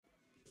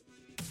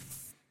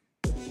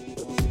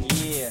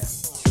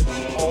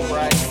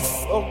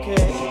Okay,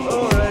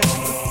 alright,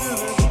 let's do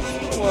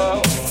this.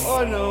 Wow,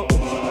 oh no.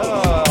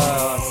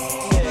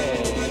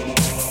 Okay.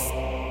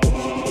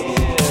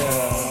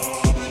 Yeah.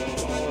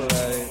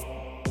 Alright.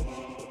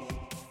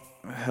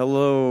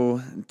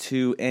 Hello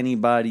to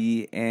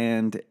anybody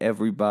and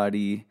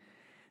everybody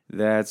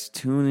that's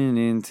tuning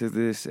into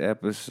this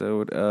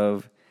episode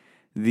of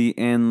the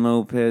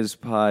Lopez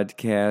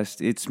podcast.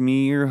 It's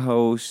me, your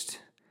host,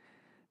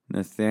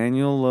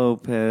 Nathaniel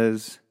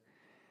Lopez.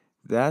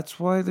 That's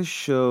why the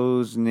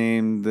show's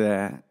named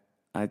that.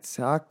 I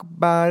talk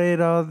about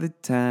it all the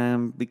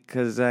time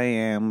because I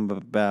am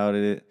about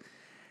it.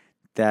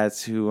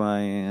 That's who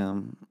I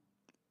am.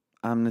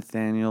 I'm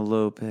Nathaniel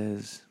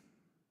Lopez.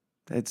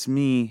 That's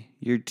me.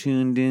 You're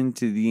tuned in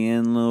to the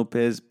N.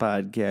 Lopez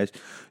podcast.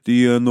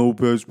 The N.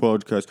 Lopez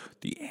podcast.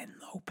 The N.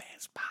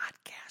 Lopez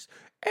podcast.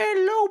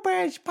 N.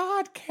 Lopez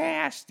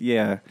podcast.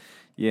 Yeah.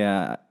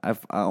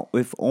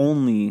 If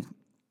only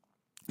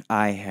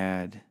I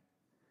had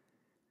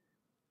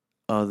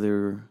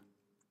other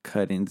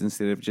cut-ins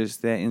instead of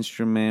just that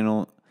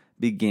instrumental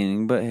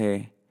beginning. But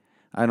hey,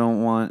 I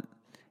don't want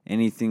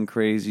anything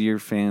crazy or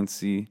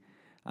fancy.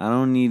 I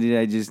don't need it.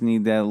 I just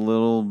need that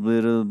little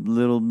bit of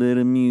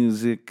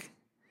music,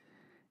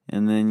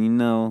 and then you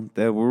know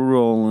that we're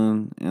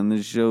rolling and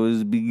the show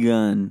has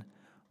begun,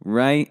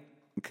 right?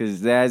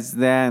 Because that's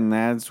that, and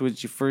that's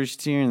what you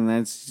first hear, and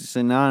that's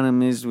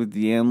synonymous with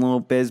the M.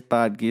 Lopez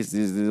podcast.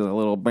 Is a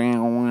little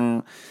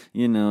bam,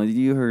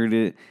 you heard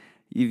it.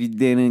 If you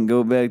didn't,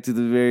 go back to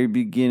the very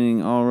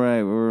beginning. All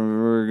right,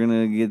 we're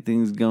gonna get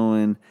things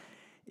going.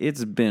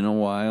 It's been a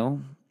while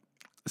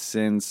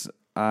since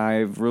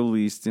I've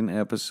released an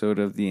episode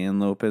of the N.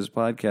 Lopez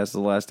podcast.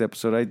 The last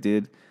episode I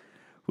did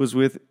was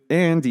with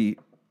Andy.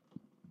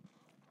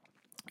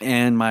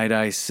 And might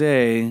I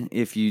say,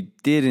 if you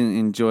didn't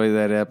enjoy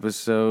that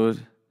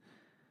episode,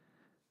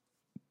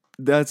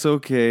 that's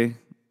okay.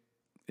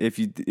 If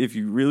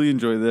you really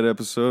enjoyed that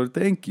episode,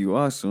 thank you.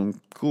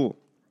 Awesome. Cool.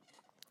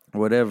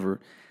 Whatever.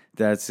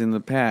 That's in the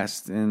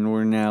past, and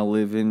we're now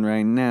living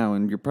right now.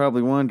 And you're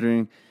probably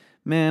wondering,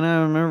 man,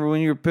 I remember when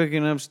you were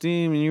picking up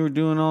steam and you were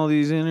doing all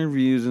these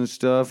interviews and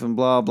stuff and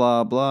blah,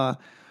 blah, blah.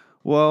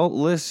 Well,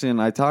 listen,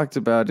 I talked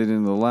about it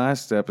in the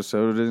last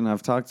episode, and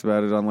I've talked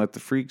about it on Let the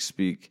Freak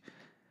Speak.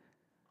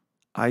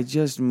 I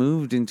just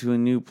moved into a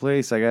new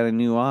place. I got a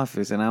new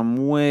office, and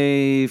I'm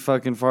way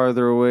fucking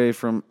farther away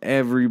from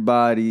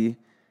everybody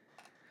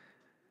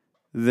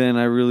than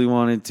I really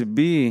wanted to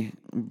be.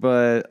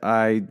 But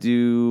I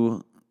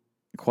do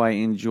quite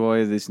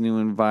enjoy this new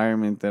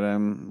environment that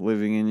I'm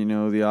living in. You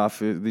know,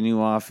 the new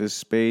office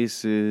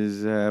space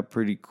is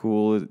pretty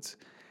cool. It's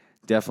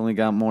definitely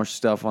got more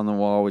stuff on the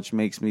wall, which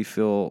makes me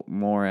feel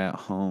more at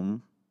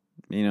home.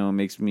 You know, it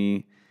makes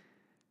me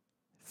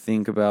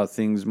think about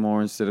things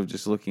more instead of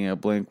just looking at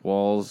blank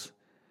walls.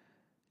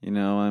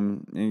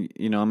 I'm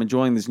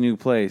enjoying this new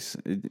place.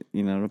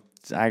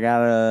 I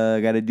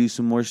gotta do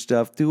some more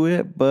stuff to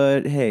it,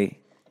 but hey,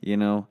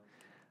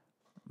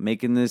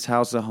 making this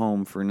house a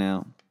home for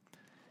now,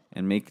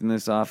 and making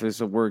this office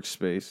a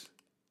workspace.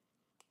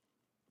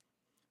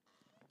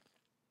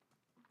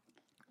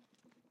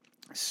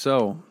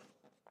 So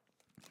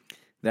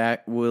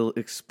that will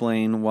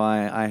explain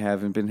why I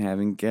haven't been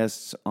having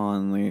guests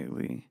on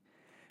lately,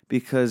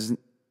 because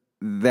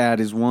that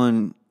is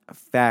one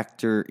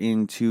factor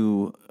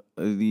into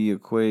the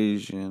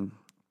equation.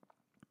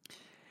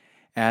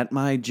 At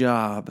my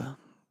job,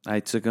 I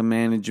took a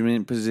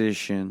management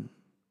position,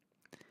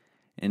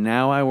 and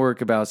now I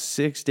work about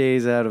 6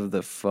 days out of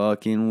the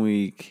fucking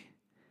week.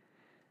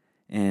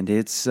 And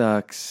it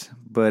sucks,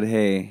 but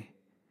hey,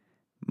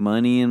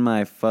 money in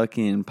my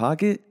fucking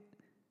pocket,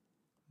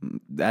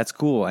 that's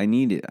cool. I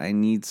need it. I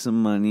need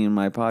some money in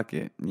my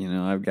pocket.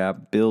 I've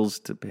got bills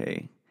to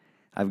pay.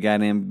 I've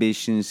got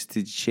ambitions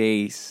to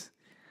chase.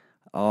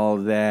 All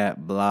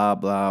that blah,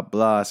 blah,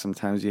 blah.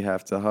 Sometimes you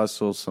have to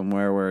hustle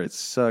somewhere where it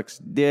sucks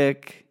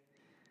dick,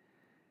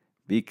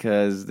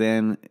 because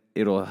then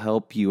it'll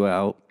help you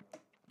out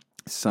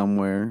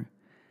somewhere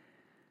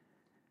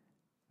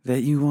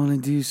that you want to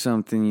do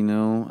something,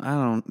 I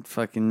don't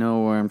fucking know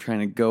where I'm trying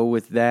to go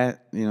with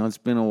that. It's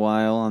been a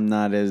while. I'm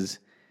not as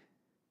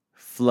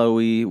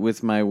flowy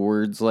with my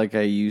words like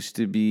I used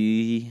to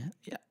be.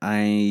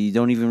 I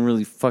don't even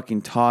really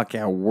fucking talk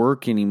at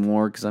work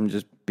anymore because I'm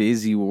just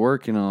busy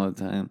working all the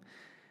time.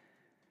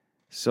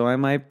 So I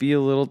might be a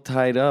little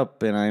tied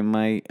up, and I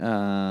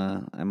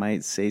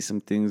might say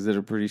some things that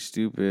are pretty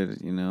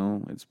stupid.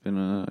 It's been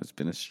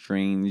a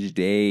strange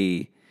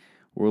day.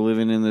 We're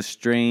living in the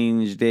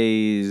strange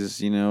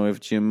days. If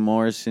Jim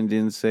Morrison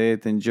didn't say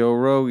it, then Joe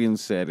Rogan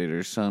said it,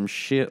 or some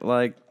shit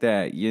like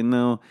that.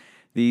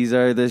 These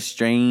are the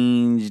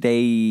strange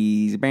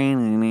days. And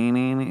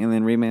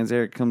then Ray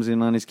Manzarek comes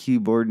in on his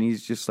keyboard, and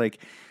he's just like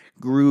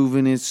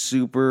grooving it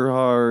super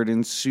hard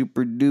and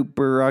super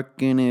duper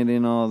rocking it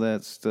and all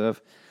that stuff.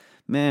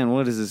 Man,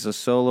 what is this, a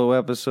solo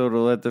episode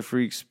of Let the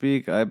Freak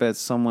Speak? I bet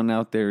someone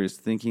out there is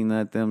thinking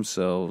that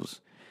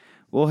themselves.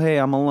 Well, hey,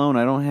 I'm alone.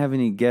 I don't have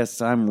any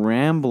guests. I'm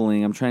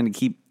rambling. I'm trying to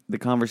keep the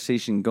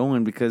conversation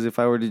going, because if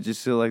I were to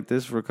just sit like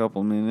this for a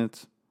couple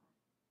minutes,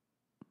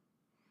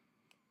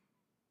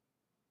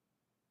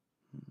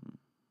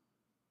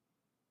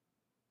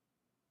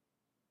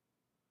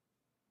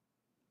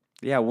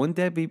 yeah, wouldn't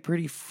that be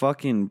pretty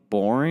fucking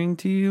boring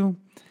to you?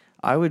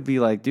 I would be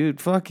like, dude,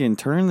 fucking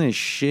turn this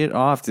shit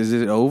off. Is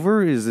it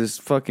over? Is this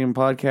fucking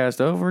podcast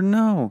over?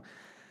 No.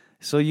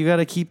 So you got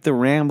to keep the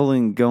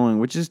rambling going,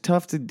 which is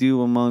tough to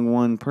do among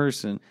one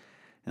person.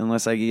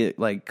 Unless I get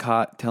like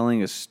caught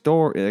telling a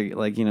story,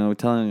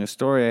 telling a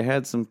story. I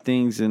had some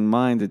things in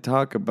mind to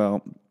talk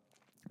about,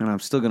 and I'm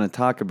still going to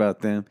talk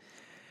about them.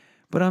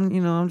 But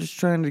I'm just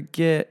trying to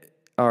get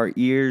our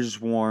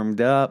ears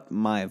warmed up,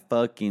 my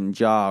fucking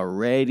jaw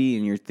ready,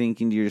 and you're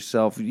thinking to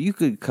yourself, you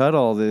could cut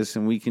all this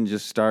and we can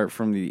just start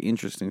from the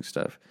interesting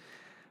stuff.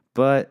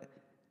 But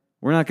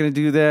we're not going to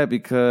do that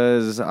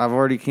because I've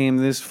already came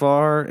this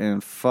far,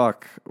 and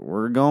fuck,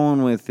 we're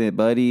going with it,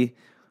 buddy.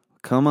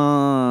 Come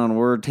on,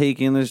 we're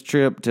taking this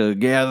trip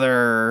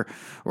together.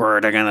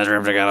 We're taking this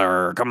trip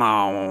together. Come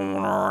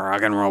on,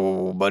 rock and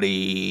roll,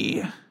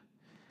 buddy.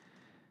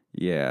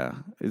 Yeah,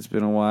 it's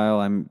been a while.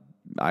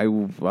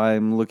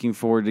 I'm looking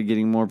forward to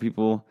getting more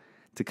people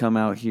to come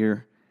out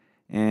here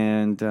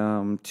and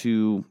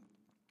to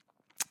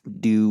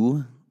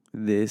do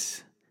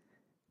this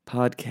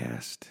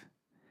podcast.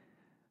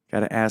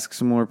 Got to ask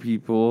some more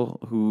people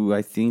who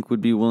I think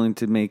would be willing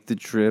to make the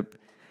trip.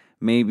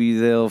 Maybe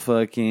they'll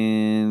come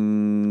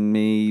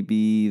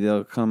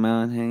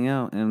out and hang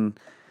out. And,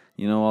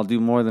 I'll do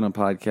more than a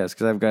podcast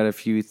because I've got a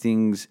few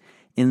things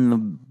in the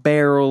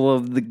barrel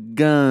of the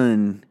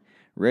gun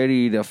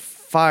ready to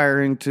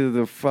fire into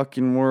the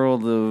fucking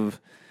world of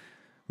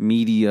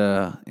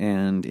media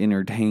and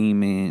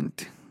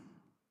entertainment.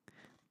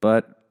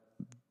 But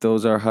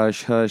those are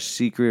hush-hush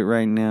secret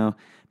right now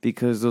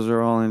because those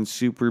are all in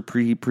super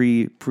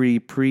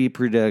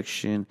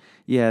pre-production.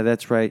 Yeah,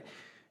 that's right.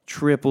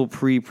 Triple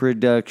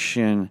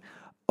pre-production.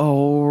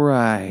 All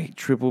right,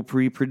 triple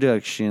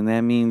pre-production.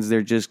 That means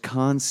they're just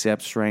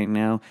concepts right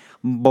now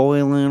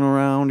boiling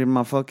around in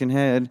my fucking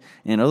head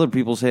and other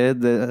people's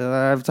head that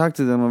I've talked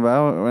to them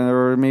about,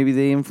 or maybe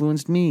they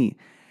influenced me.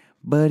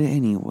 But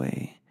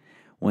anyway,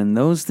 when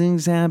those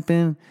things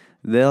happen,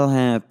 they'll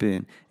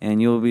happen,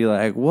 and you'll be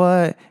like,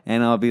 "What?"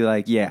 And I'll be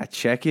like, "Yeah,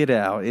 check it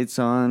out. It's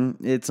on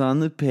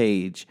the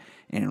page."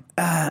 And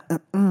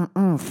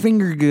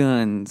finger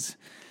guns.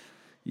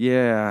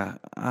 Yeah,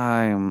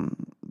 I'm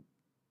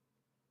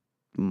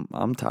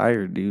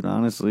tired, dude.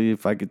 Honestly,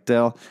 if I could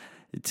tell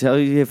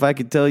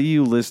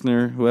you,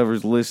 listener,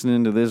 whoever's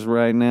listening to this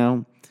right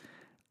now,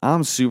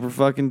 I'm super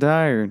fucking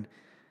tired.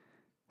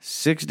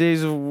 6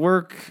 days of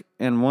work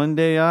and 1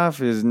 day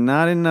off is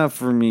not enough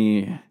for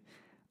me.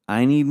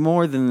 I need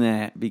more than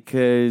that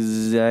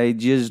because I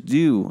just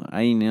do.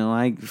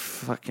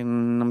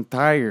 I'm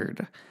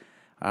tired.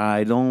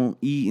 I don't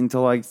eat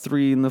until like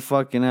 3 in the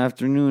fucking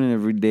afternoon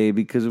every day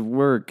because of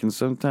work. And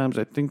sometimes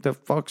I think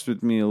that fucks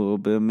with me a little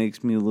bit. It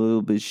makes me a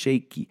little bit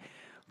shaky.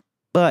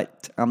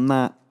 But I'm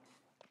not.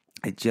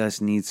 I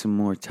just need some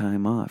more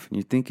time off. And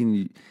you're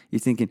thinking,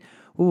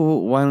 oh,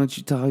 why don't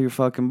you tell your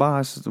fucking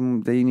boss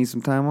that you need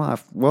some time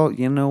off? Well,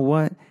 you know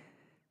what?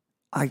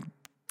 I'm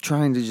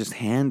trying to just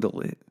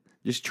handle it.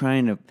 Just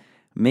trying to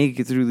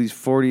make it through these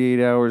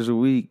 48 hours a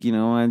week.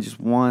 I just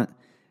want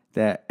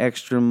that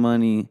extra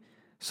money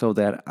so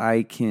that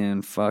I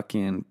can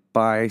fucking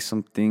buy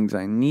some things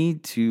I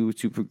need to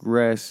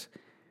progress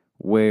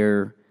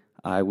where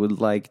I would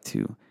like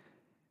to.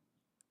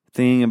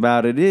 Thing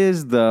about it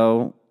is,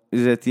 though,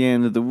 is at the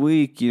end of the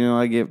week,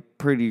 I get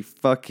pretty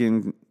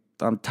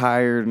I'm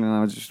tired and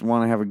I just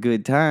want to have a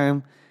good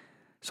time.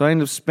 So I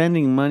end up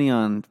spending money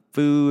on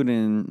food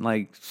and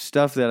like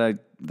stuff that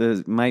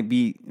might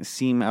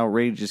seem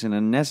outrageous and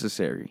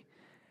unnecessary.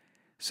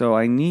 So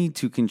I need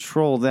to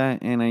control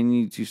that, and I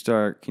need to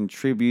start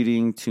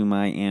contributing to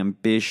my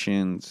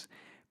ambitions,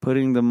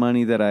 putting the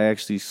money that I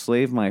actually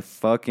slave my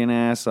fucking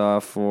ass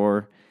off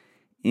for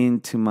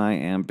into my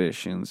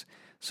ambitions,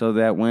 so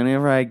that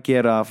whenever I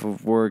get off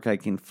of work, I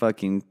can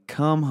fucking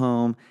come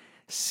home,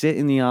 sit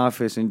in the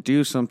office, and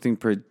do something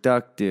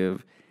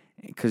productive.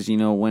 Because,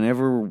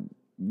 whenever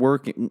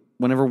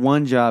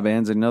one job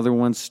ends, another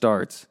one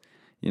starts.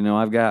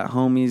 I've got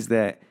homies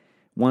that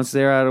once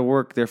they're out of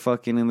work, they're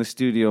fucking in the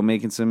studio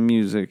making some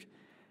music.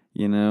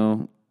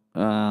 I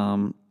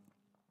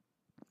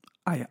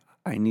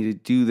need to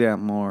do that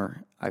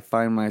more. I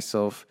find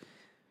myself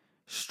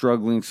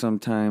struggling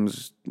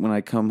sometimes when I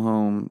come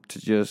home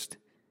to just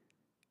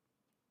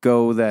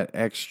go that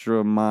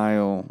extra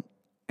mile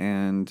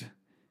and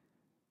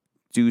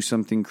do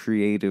something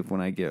creative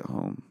when I get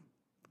home.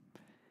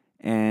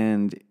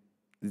 And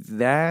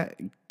that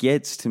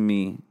gets to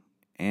me.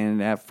 And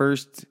at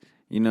first,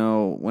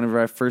 whenever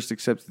I first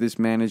accepted this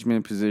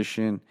management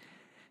position,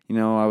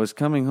 I was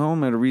coming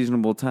home at a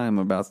reasonable time,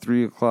 about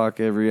 3:00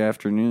 every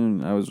afternoon.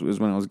 Was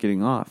when I was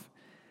getting off.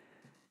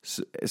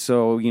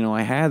 So,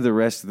 I had the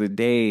rest of the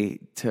day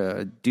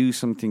to do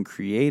something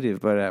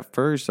creative. But at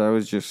first, I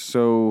was just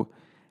so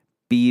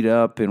beat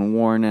up and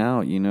worn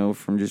out,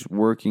 from just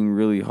working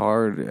really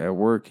hard at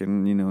work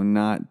and,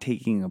 not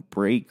taking a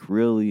break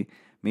really.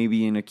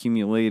 Maybe an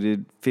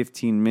accumulated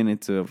 15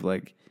 minutes of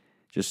like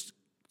just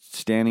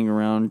standing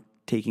around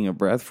taking a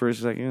breath for a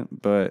second.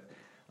 But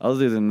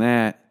other than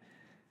that,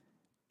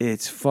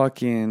 it's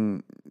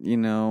fucking,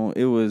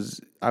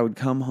 I would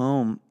come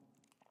home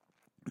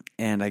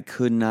and I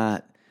could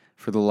not,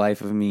 for the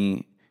life of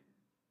me,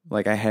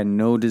 like I had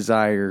no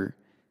desire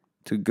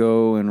to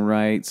go and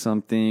write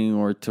something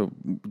or to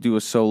do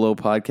a solo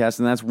podcast.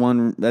 And that's,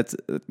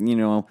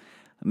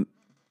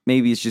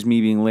 maybe it's just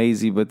me being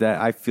lazy, but that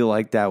I feel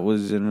like that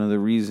was another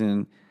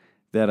reason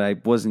that I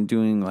wasn't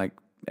doing like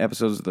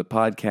episodes of the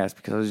podcast,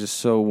 because I was just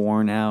so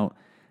worn out.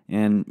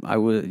 And I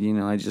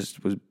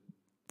just was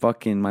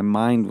my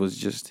mind was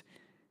just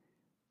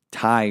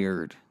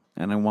tired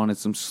and I wanted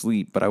some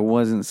sleep, but I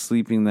wasn't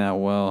sleeping that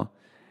well.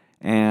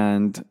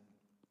 And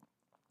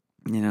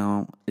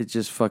it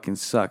just fucking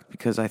sucked,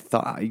 because I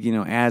thought,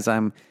 as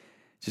I'm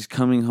just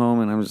coming home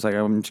and I'm just like,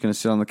 I'm just going to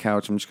sit on the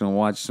couch. I'm just going to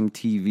watch some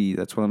TV.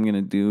 That's what I'm going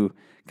to do,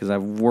 because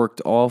I've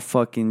worked all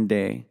fucking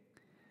day.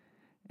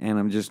 And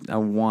I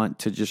want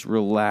to just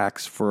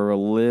relax for a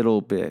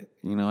little bit.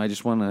 I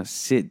just want to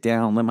sit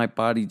down, let my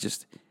body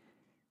just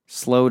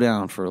slow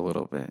down for a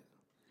little bit.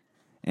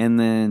 And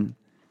then,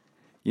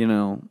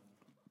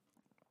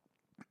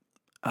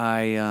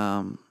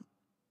 I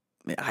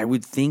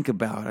would think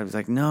about it. I was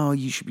like, no,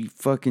 you should be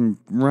fucking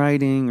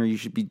writing, or you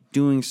should be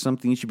doing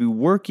something. You should be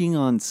working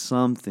on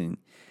something.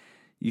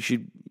 You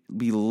should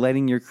be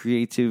letting your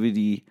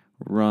creativity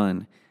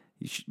run.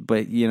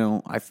 But,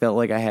 I felt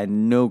like I had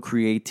no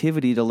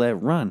creativity to let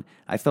run.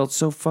 I felt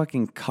so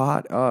fucking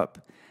caught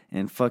up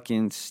and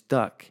fucking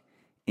stuck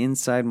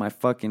inside my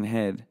fucking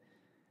head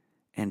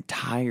and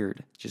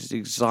tired, just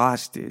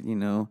exhausted,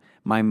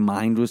 My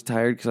mind was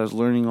tired because I was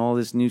learning all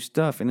this new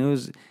stuff, and it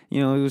was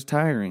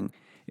tiring.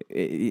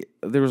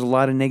 There was a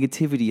lot of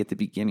negativity at the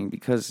beginning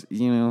because,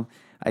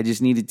 I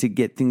just needed to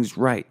get things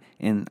right,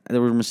 and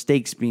there were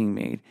mistakes being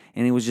made,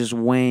 and it was just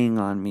weighing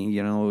on me,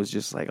 it was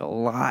just like a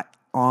lot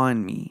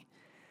on me.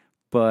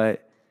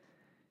 But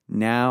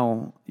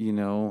now,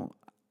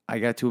 I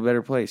got to a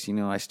better place,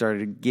 I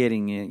started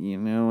getting it,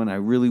 and I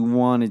really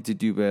wanted to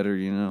do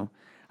better,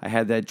 I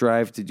had that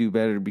drive to do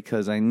better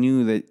because I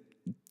knew that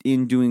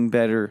in doing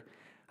better,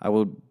 I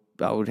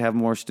would have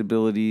more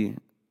stability,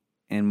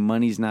 and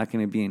money's not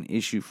going to be an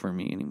issue for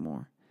me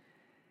anymore.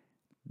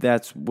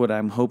 That's what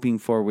I'm hoping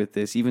for with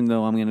this, even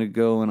though I'm going to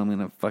go and I'm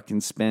going to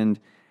fucking spend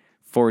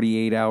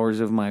 48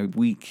 hours of my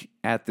week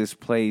at this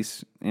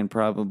place and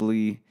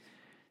probably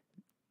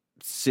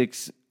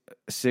six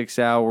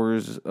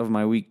hours of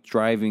my week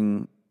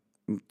driving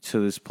to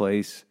this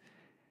place.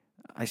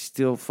 I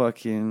still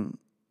fucking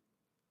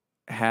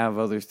have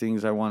other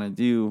things I want to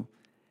do,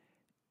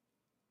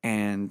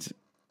 and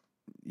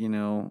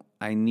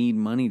I need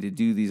money to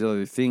do these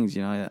other things.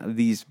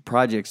 These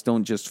projects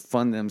don't just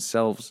fund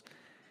themselves,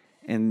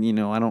 and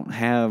I don't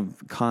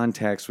have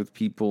contacts with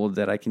people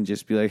that I can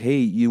just be like, hey,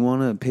 you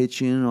want to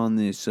pitch in on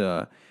this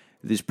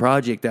this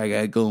project I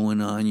got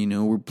going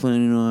on? We're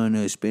planning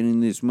on spending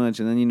this much,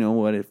 and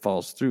then it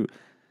falls through.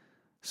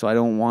 So I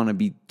don't want to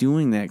be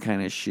doing that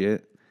kind of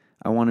shit.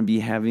 I want to be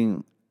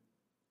having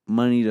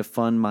money to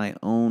fund my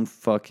own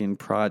fucking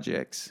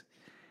projects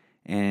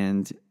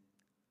and,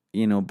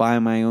 buy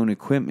my own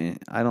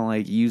equipment. I don't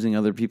like using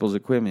other people's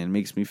equipment. It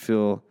makes me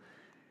feel,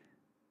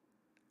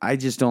 I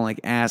just don't like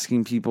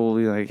asking people,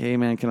 like, hey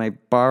man, can I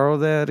borrow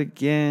that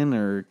again?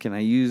 Or can I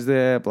use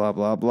that? Blah,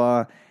 blah,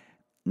 blah.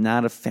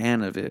 Not a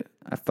fan of it.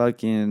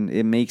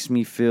 It makes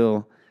me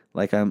feel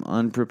like I'm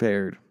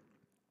unprepared.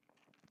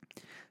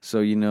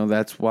 So,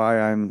 that's why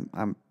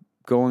I'm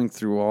going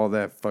through all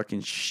that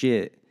fucking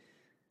shit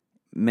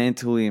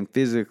mentally and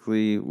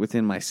physically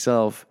within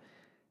myself,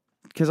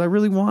 because I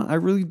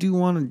really do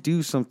want to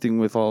do something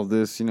with all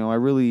this.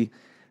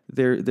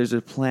 There's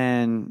a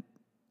plan,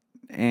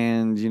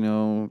 and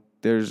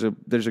there's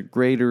a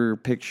greater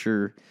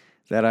picture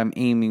that I'm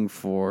aiming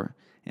for,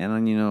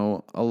 and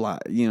a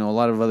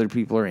lot of other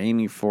people are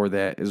aiming for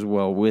that as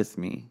well with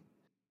me.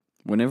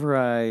 Whenever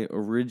I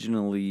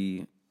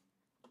originally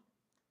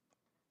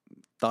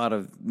thought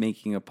of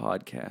making a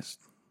podcast,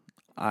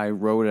 I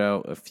wrote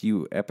out a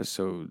few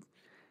episodes,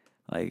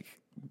 like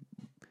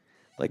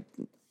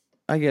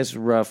I guess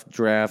rough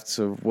drafts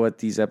of what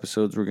these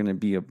episodes were going to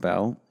be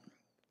about.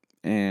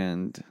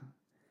 And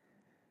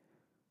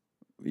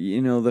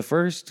the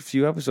first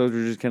few episodes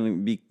were just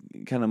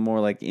kind of more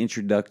like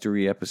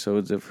introductory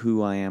episodes of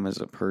who I am as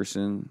a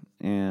person,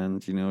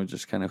 and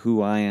just kind of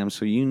who I am,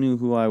 so you knew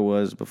who I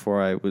was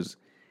before I was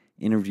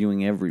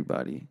interviewing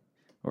everybody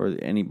or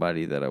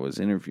anybody that I was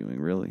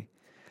interviewing, really.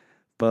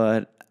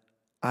 But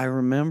I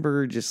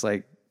remember just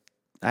like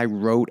I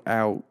wrote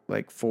out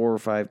like 4 or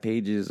 5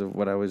 pages of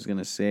what I was going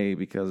to say,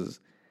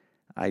 because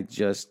I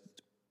just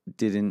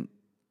didn't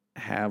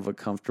have a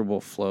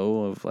comfortable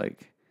flow of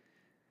like,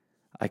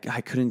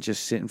 I couldn't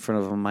just sit in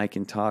front of a mic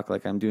and talk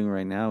like I'm doing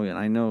right now. And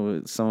I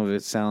know some of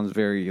it sounds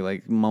very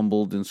like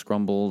mumbled and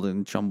scrumbled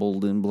and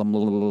jumbled and blah,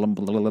 blah, blah, blah,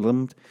 blah, blah,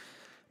 blah.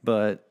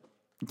 But,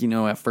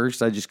 at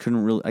first I just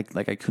couldn't really, I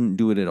couldn't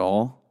do it at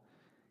all.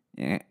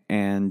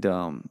 And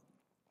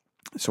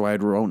so I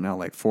had wrote out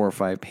like 4 or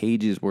 5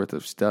 pages worth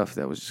of stuff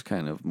that was just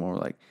kind of more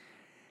like,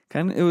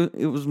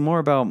 it was more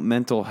about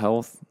mental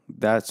health.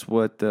 That's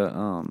what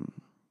the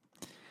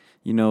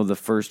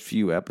first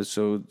few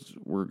episodes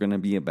were going to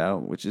be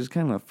about, which is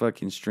kind of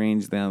fucking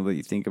strange now that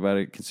you think about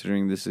it,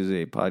 considering this is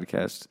a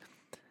podcast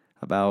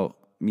about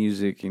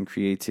music and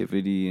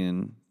creativity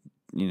and,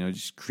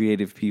 just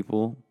creative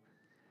people.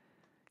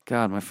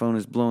 God, my phone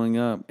is blowing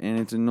up and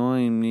it's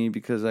annoying me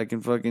because I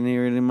can fucking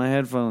hear it in my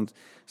headphones.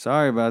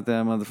 Sorry about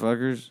that,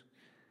 motherfuckers.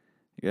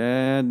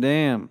 God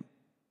damn.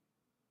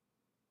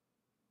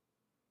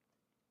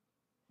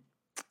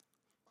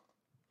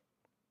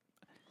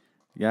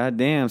 God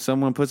damn,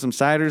 someone put some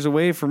ciders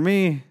away for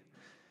me.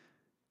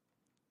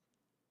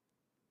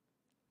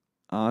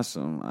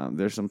 Awesome.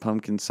 There's some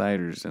pumpkin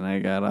ciders, and I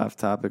got off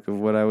topic of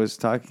what I was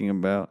talking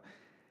about.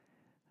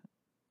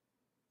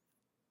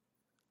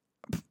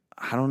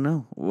 I don't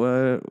know.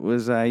 What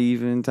was I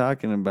even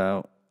talking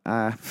about?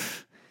 I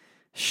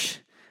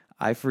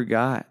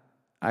forgot.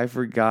 I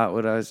forgot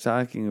what I was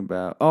talking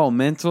about. Oh,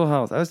 mental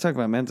health. I was talking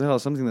about mental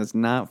health, something that's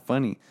not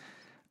funny.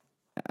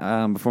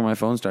 Before my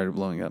phone started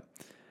blowing up,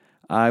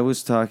 I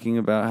was talking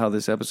about how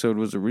this episode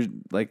was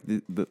like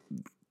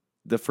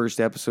the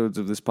first episodes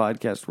of this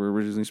podcast were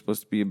originally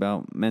supposed to be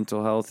about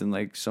mental health and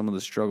like some of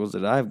the struggles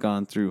that I've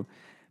gone through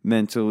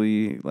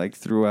mentally, like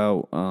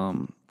throughout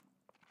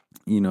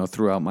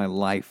my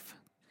life.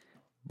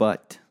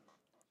 But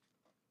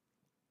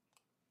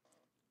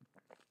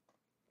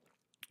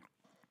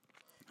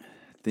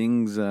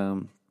things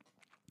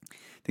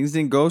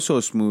didn't go so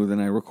smooth,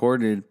 and I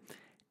recorded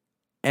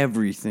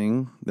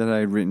everything that I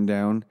had written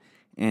down,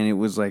 and it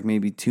was like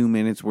maybe 2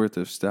 minutes worth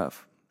of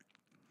stuff.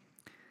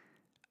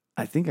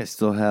 I think I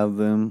still have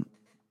them.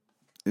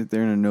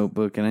 They're in a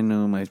notebook, and I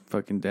know my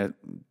fucking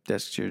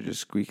desk chair just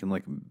squeaking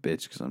like a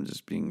bitch because I'm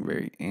just being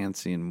very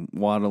antsy and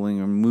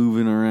waddling or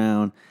moving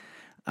around.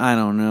 I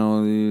don't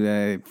know, dude.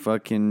 I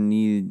fucking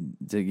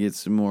need to get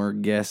some more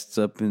guests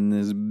up in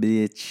this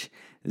bitch.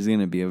 It's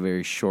going to be a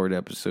very short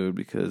episode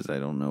because I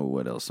don't know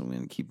what else I'm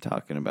going to keep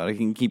talking about. I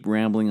can keep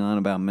rambling on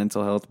about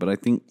mental health, but I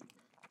think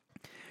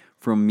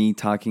from me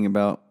talking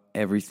about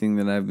everything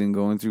that I've been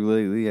going through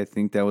lately, I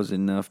think that was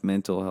enough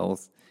mental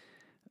health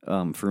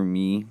for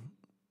me.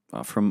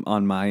 From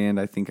on my end,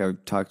 I think I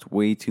talked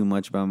way too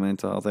much about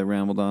mental health. I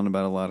rambled on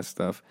about a lot of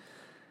stuff.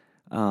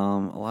 A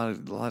lot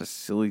of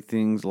silly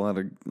things, a lot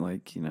of I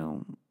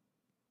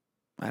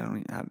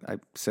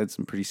said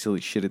some pretty silly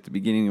shit at the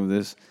beginning of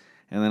this,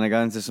 and then I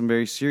got into some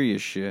very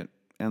serious shit,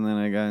 and then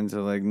I got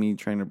into like me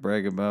trying to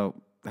brag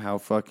about how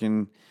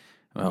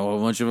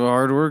much of a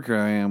hard worker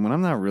I am, when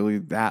I'm not really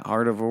that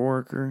hard of a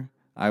worker.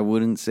 I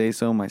wouldn't say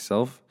so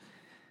myself,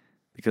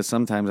 because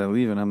sometimes I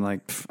leave and I'm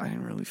like, I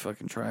didn't really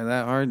fucking try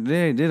that hard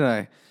today, did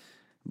I?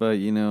 But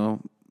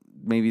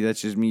maybe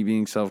that's just me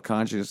being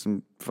self-conscious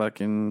and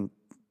fucking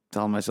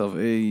telling myself,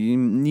 hey, you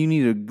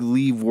need to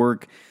leave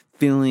work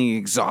feeling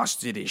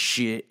exhausted as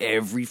shit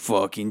every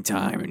fucking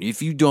time. And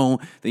if you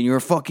don't, then you're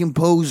a fucking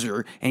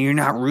poser and you're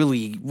not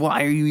really,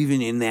 why are you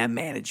even in that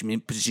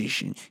management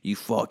position? You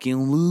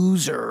fucking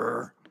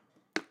loser.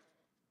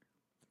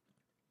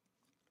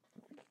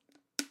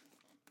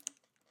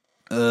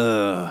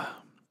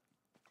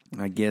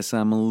 I guess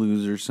I'm a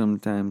loser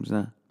sometimes,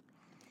 huh?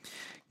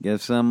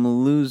 Guess I'm a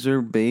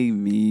loser,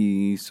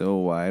 baby, so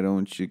why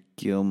don't you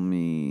kill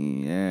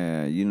me?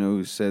 Yeah, you know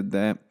who said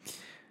that?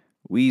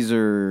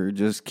 Weezer.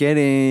 Just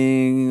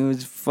kidding. It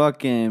was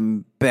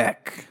fucking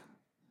Beck.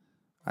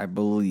 I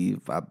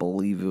believe it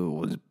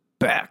was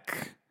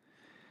Beck.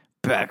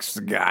 Beck's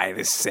the guy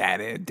that said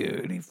it,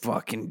 dude. He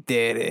fucking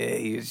did it.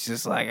 He was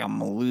just like,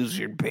 I'm a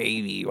loser,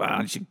 baby. Why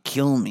don't you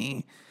kill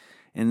me?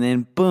 And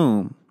then,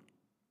 boom,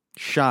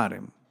 shot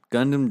him.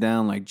 Gunned him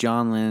down like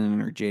John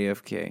Lennon or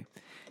JFK.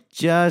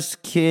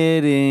 Just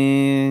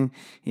kidding.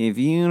 If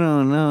you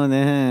don't know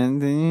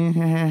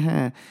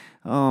that.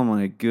 Oh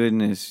my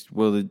goodness.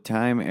 Will the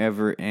time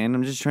ever end?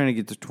 I'm just trying to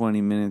get to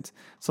 20 minutes.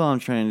 That's all I'm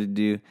trying to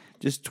do.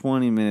 Just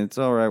 20 minutes.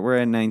 All right, we're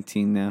at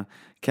 19 now.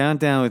 Count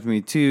down with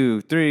me.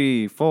 2,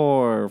 3,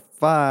 4,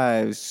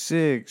 5,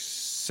 6,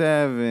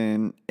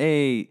 7,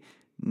 8,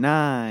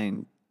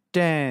 9,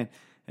 10.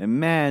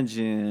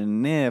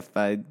 Imagine if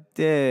I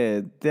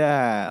did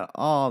that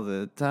all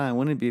the time.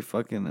 Wouldn't it be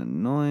fucking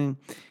annoying?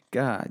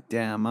 God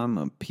damn, I'm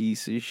a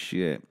piece of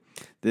shit.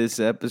 This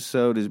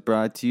episode is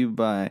brought to you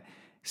by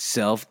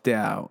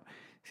self-doubt.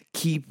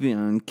 Keep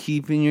on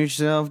keeping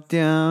yourself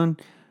down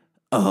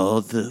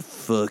all the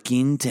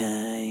fucking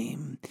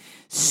time.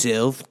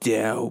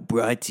 Self-doubt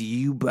brought to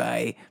you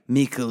by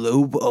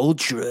Michelob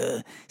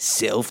Ultra.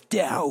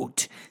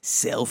 Self-doubt.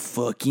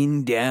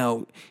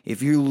 Self-fucking-doubt.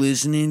 If you're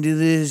listening to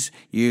this,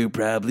 you're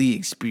probably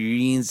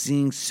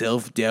experiencing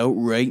self-doubt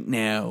right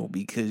now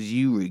because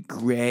you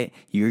regret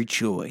your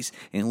choice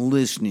in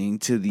listening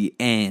to the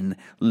N.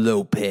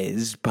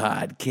 Lopez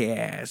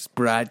podcast,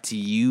 brought to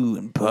you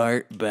in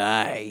part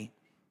by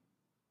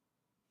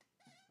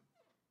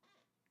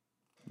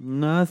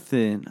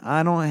Nothing.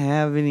 I don't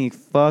have any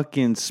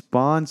fucking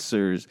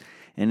sponsors.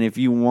 And if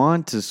you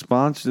want to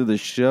sponsor the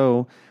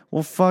show,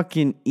 well,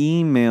 fucking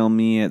email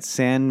me at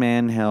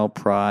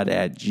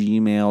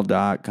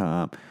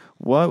sandmanhellprod@gmail.com.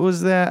 What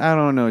was that? I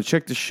don't know.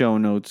 Check the show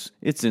notes.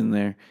 It's in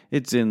there.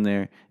 It's in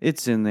there.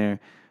 It's in there.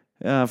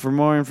 For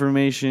more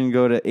information,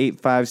 go to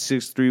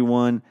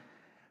 85631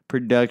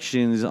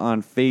 Productions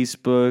on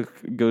Facebook.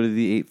 Go to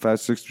the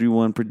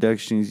 85631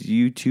 Productions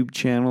YouTube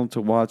channel to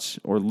watch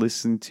or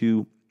listen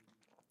to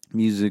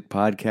music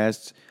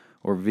podcasts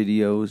or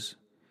videos.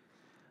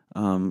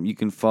 You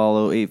can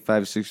follow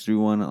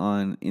 85631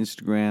 on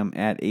Instagram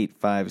at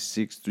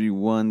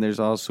 85631. There's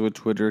also a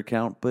Twitter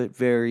account, but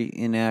very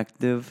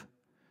inactive.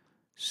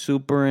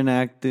 Super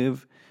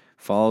inactive.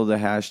 Follow the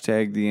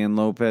hashtag The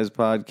Lopez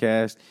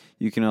Podcast.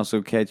 You can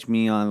also catch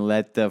me on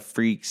Let the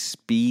Freak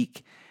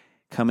Speak.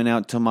 Coming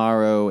out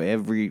tomorrow,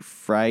 every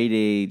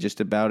Friday, just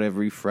about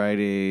every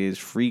Friday is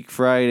Freak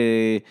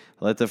Friday.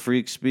 Let the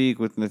Freak Speak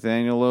with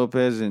Nathaniel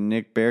Lopez and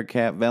Nick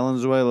Bearcat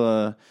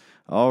Valenzuela.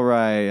 All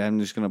right, I'm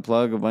just going to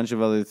plug a bunch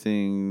of other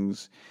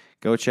things.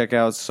 Go check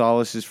out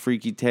Solace's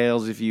Freaky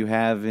Tales if you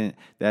haven't.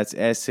 That's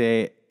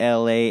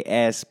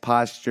SALAS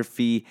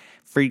apostrophe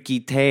Freaky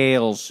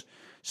Tales.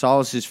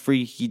 Solace's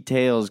Freaky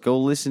Tales. Go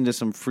listen to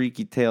some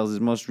Freaky Tales. His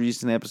most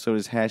recent episode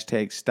is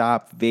hashtag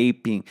Stop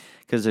Vaping,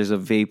 because there's a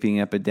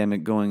vaping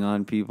epidemic going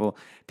on, people.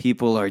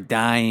 People are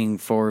dying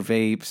for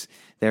vapes.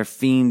 They're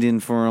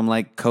fiending for them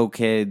like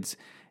cokeheads.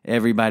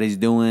 Everybody's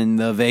doing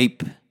the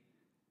vape.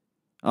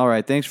 All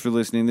right, thanks for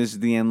listening. This is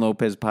the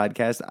Lopez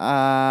Podcast.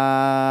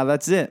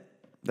 That's it.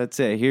 That's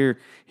it.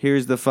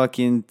 Here's the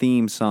fucking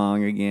theme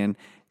song again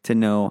to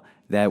know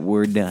that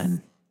we're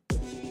done.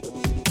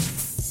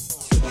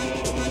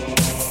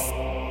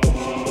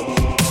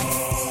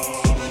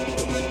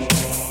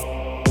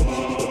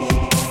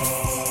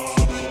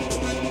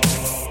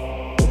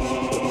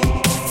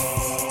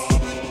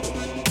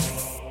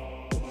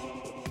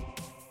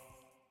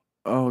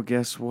 Oh,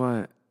 guess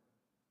what?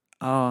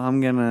 Oh, I'm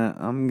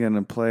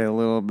gonna play a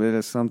little bit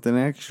of something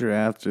extra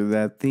after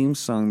that theme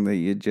song that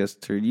you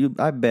just heard.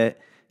 I bet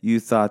you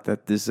thought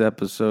that this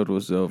episode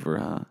was over,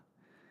 huh?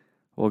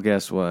 Well,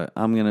 guess what?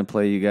 I'm gonna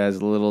play you guys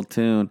a little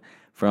tune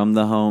from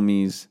the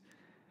homies.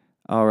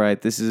 All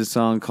right, this is a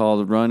song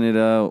called "Run It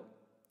Up."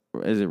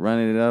 Is it "Run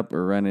It Up"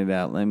 or "Run It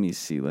Out"? Let me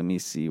see what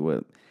it's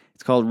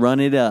called. "Run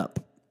It Up"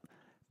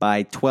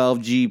 by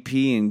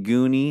 12GP and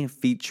Goonie,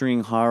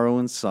 featuring Haro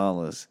and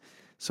Solace.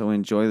 So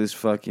enjoy this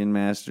fucking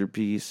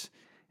masterpiece.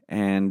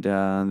 And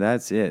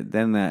that's it.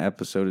 Then that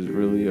episode is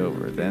really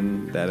over.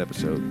 Then that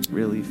episode's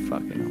really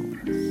fucking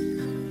over.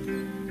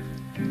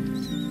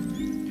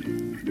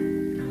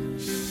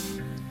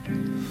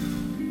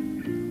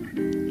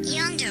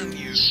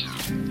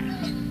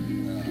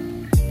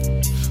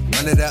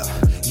 Run it up.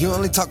 You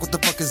only talk what the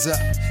fuck is up.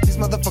 These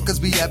motherfuckers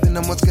be yapping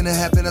on what's gonna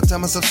happen. I tell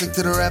myself stick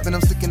to the rap and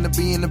I'm sticking to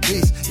being a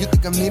beast. You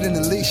think I'm needing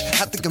a leash?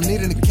 I think I'm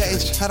needing a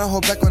cage. I don't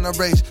hold back when I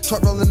rage.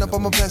 Truck rolling up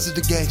on my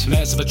passenger gauge.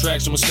 Massive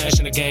attraction, we're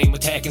smashing the game.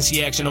 Attacking,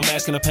 see action, I'm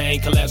masking the pain.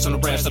 Collapse on the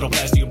brass that'll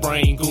blast your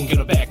brain. Goon, get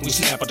her back and we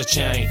snap out the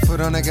chain. Foot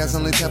on the gas,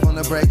 only tap on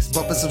the brakes.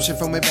 Bumping some shit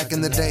from way back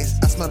in the days.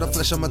 I smell the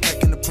flesh, I'm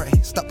attacking the prey.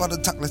 Stop all the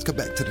talk, let's go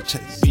back to the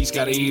chase. Beast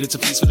gotta eat, it's a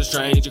feast for the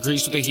strange. A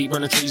grease with the heat,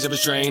 burning trees of a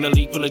strain. A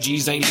leak full of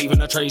G's, ain't leaving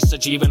a trace.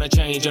 Achieving a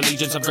change,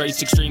 allegiance of grace.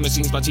 Extreme, it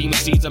seems my team of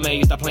seeds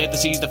amazed. I plant the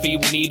seeds, the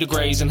feed we need to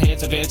graze.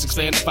 Enhance events,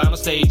 expand the final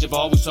stage of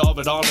all we solve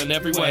it all in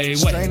every way.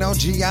 Strain on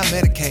G, I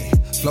medicate.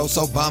 Flow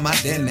so bomb, I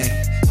detonate.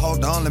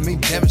 Hold on, let me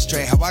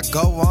demonstrate how I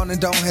go on and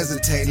don't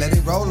hesitate. Let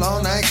it roll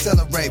on, I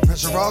accelerate.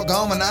 Pressure all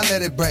gone when I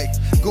let it break.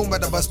 Goon by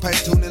the bus pipe,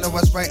 tune in the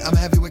west right. I'm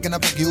heavy, waking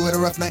up like you with a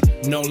rough night.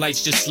 No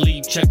lights, just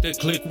sleep. Check the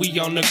click, we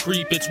on the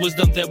creep. It's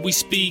wisdom that we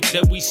speak,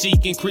 that we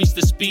seek. Increase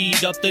the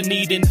speed, up the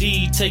need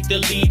indeed. Take the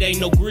lead, ain't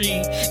no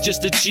greed.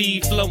 Just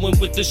achieve, flowing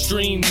with the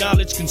stream.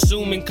 Knowledge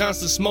consuming,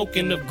 constant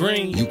smoking of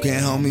green. You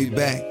can't hold me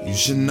back, you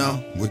should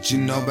know what you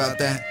know about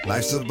that.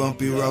 Life's a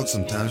bumpy road,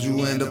 sometimes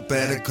you end up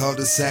at a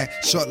cul-de-sac.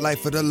 Short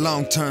life for the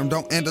long term,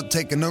 don't end up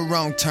taking the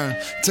wrong turn.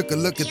 Took a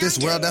look at this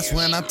world, that's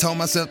when I told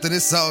myself that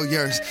it's all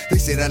yours. They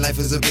say that life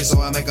is a bitch,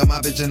 so I make her my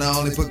bitch and I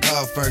only put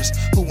God first.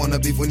 Who wanna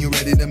beef when you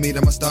ready to meet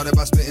him? I started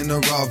by spitting the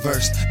raw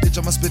verse. Bitch,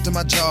 I'ma spit till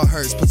my jaw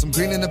hurts. Put some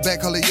green in the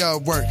back, call it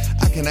yard work.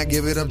 I cannot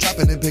give it up, drop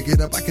it and pick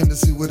it up. I can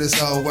just see what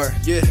it's all worth.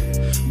 Yeah,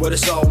 what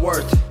it's all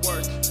worth.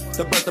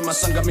 The birth of my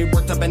son got me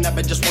worked up and I've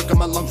been just working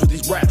my lungs with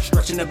these raps,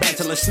 stretching the band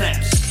till it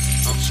snaps.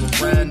 I'm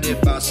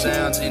surrounded by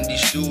sounds in the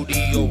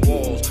studio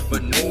walls,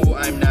 but no,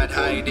 I'm not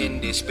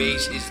hiding. This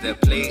space is the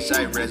place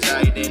I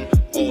reside in,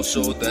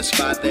 also the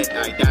spot that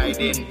I died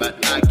in.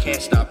 But I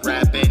can't stop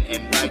rapping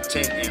and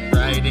writing and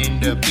riding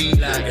the beat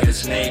like a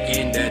snake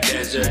in the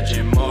desert.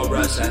 Jim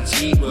Morris and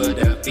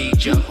Seawood, a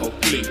feature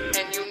hopefully.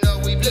 And you know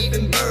we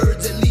Flipping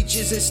birds and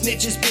leeches and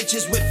snitches,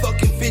 bitches with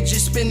fucking fidget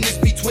spinners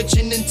be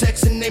twitching and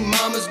texting their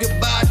mamas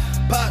goodbye.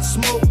 Pot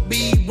smoke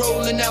be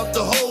rolling out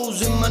the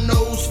holes in my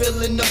nose,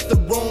 filling up the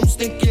room,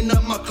 stinking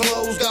up my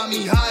clothes. Got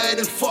me higher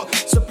than fuck,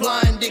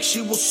 supplying dick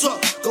she will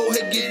suck. Go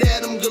ahead, get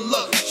at 'em, good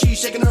luck. She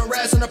shaking her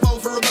ass in her phone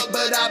for a buck,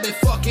 but I been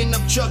fucking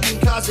up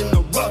chucking, causing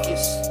a ruck.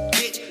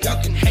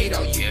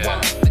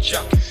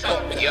 Yo,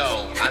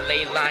 I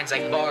lay lines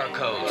like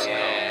barcodes.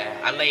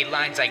 I lay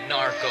lines like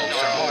narcos.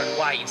 I'm hard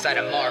white inside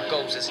of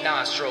Marcos'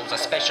 nostrils. I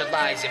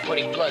specialize in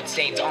putting blood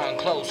stains on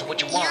clothes. So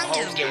what you want,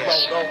 hoes, get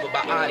rolled over by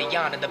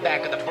Adion in the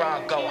back of the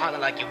Bronco, holler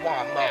like you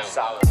want more.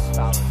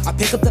 I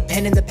pick up the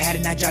pen and the pad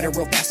and I jot it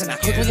real fast, and I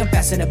quickly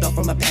unfasten a belt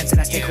from a pants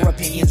and I stick her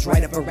opinions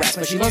right up her ass.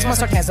 But she loves my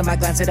sarcasm. I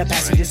glance at the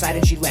passenger side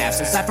and she laughs.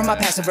 Aside from my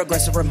passive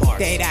aggressive remarks,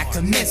 that I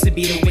commenced to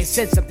be the wind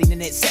said something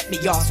and it set me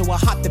off. So I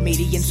hopped the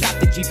median, stopped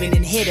the Jeep and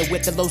then hit her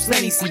with the low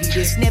slenny CD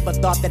disc. Never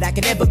thought that I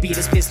could ever be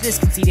this pissed. This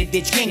conceited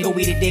bitch can't go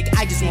eat a dick.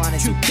 I just wanted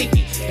to kick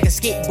me like a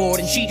skateboard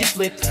and she just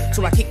flipped.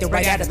 So I kicked her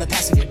right out of the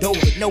passenger door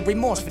with no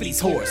remorse for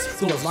these whores.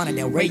 Full of Lana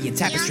Del Rey and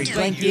tapestry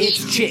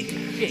blankets, chick.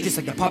 Just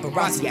like the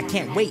paparazzi, I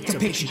can't wait to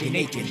picture you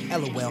naked.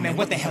 LOL, man,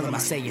 what the hell am I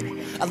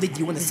saying? I leave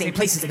you in the same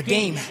place as the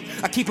game.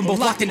 I keep them both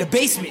locked in the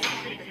basement.